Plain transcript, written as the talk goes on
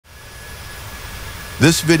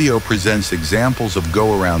This video presents examples of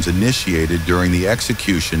go-arounds initiated during the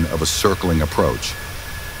execution of a circling approach.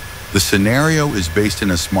 The scenario is based in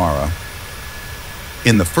Asmara.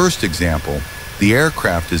 In the first example, the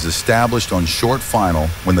aircraft is established on short final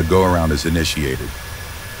when the go-around is initiated.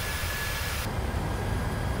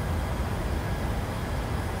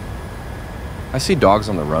 I see dogs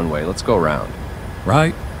on the runway. Let's go around.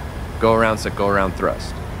 Right. Go around, set go around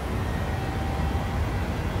thrust.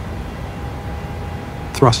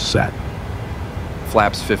 Thrust set.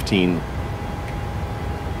 Flaps 15.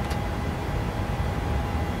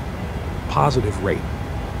 Positive rate.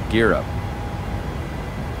 Gear up.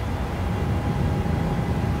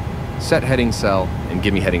 Set heading cell and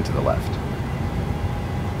give me heading to the left.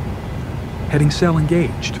 Heading cell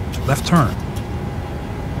engaged. Left turn.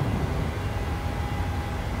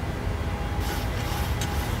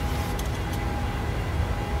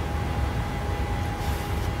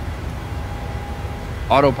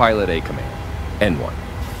 Autopilot A command. N1.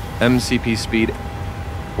 MCP speed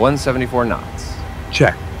 174 knots.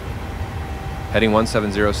 Check. Heading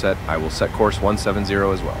 170 set. I will set course 170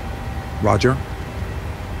 as well. Roger.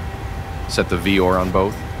 Set the VOR on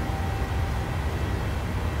both.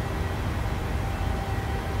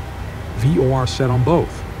 VOR set on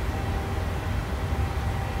both.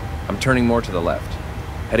 I'm turning more to the left.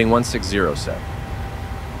 Heading 160 set.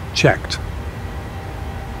 Checked.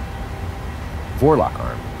 Vorlock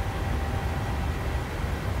arm.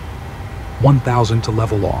 1000 to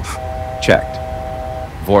level off. Checked.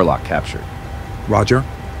 Vorlock captured. Roger.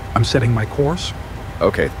 I'm setting my course.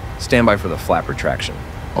 Okay, stand by for the flap retraction.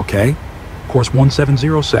 Okay. Course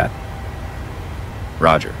 170 set.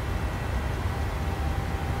 Roger.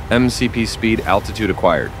 MCP speed, altitude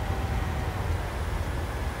acquired.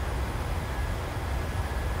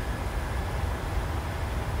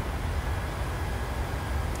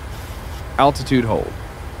 Altitude hold.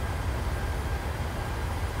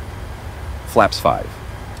 Flaps 5.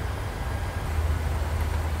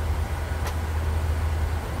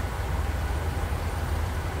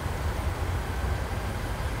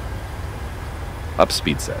 Up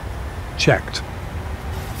speed set. Checked.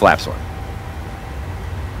 Flaps 1.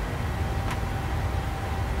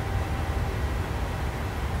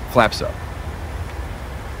 Flaps up.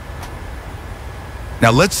 Now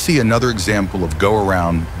let's see another example of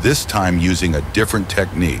go-around, this time using a different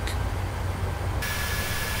technique.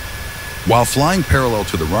 While flying parallel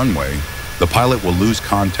to the runway, the pilot will lose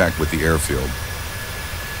contact with the airfield.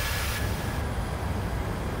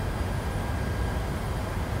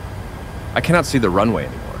 I cannot see the runway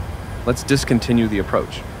anymore. Let's discontinue the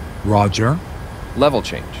approach. Roger. Level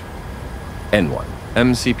change. N1.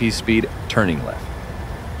 MCP speed, turning left.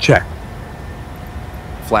 Check.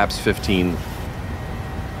 Flaps 15.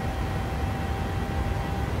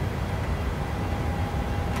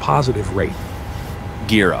 Positive rate.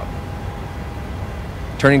 Gear up.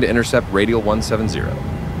 Turning to intercept radial 170.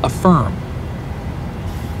 Affirm.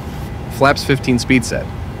 Flaps 15 speed set.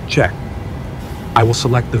 Check. I will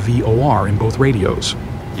select the VOR in both radios.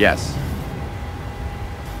 Yes.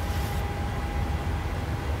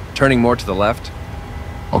 Turning more to the left.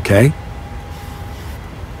 Okay.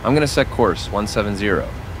 I'm going to set course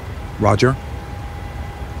 170. Roger.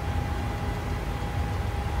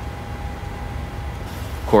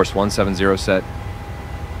 Course 170 set.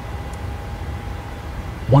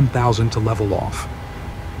 1000 to level off.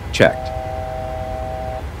 Checked.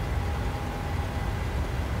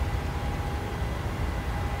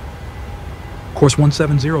 Course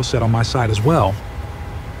 170 set on my side as well.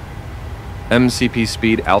 MCP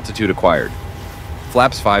speed, altitude acquired.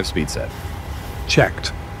 Flaps 5 speed set.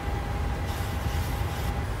 Checked.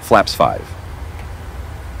 Flaps 5.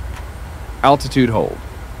 Altitude hold.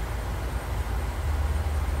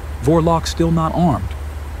 Vorlock still not armed.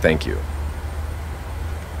 Thank you.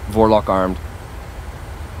 Vorlock armed.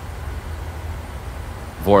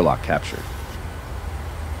 Vorlock captured.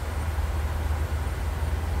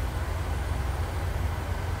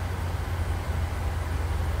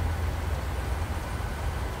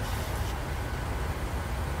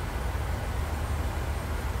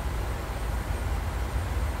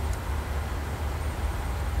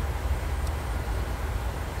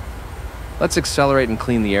 Let's accelerate and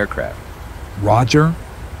clean the aircraft. Roger.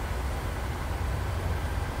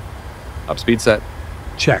 Up speed set.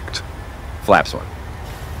 Checked. Flaps 1.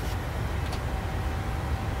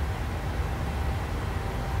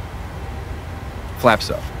 Flaps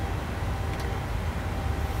up.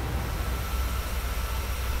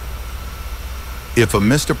 If a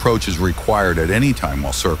missed approach is required at any time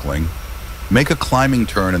while circling, make a climbing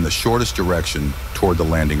turn in the shortest direction toward the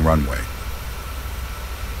landing runway.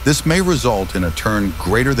 This may result in a turn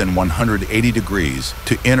greater than 180 degrees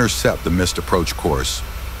to intercept the missed approach course.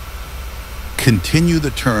 Continue the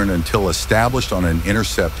turn until established on an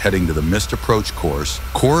intercept heading to the missed approach course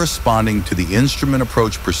corresponding to the instrument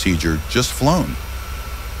approach procedure just flown.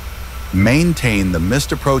 Maintain the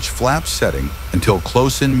missed approach flap setting until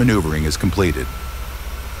close-in maneuvering is completed.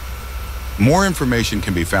 More information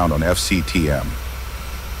can be found on FCTM.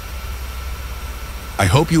 I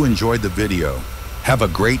hope you enjoyed the video. Have a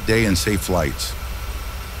great day and safe flights.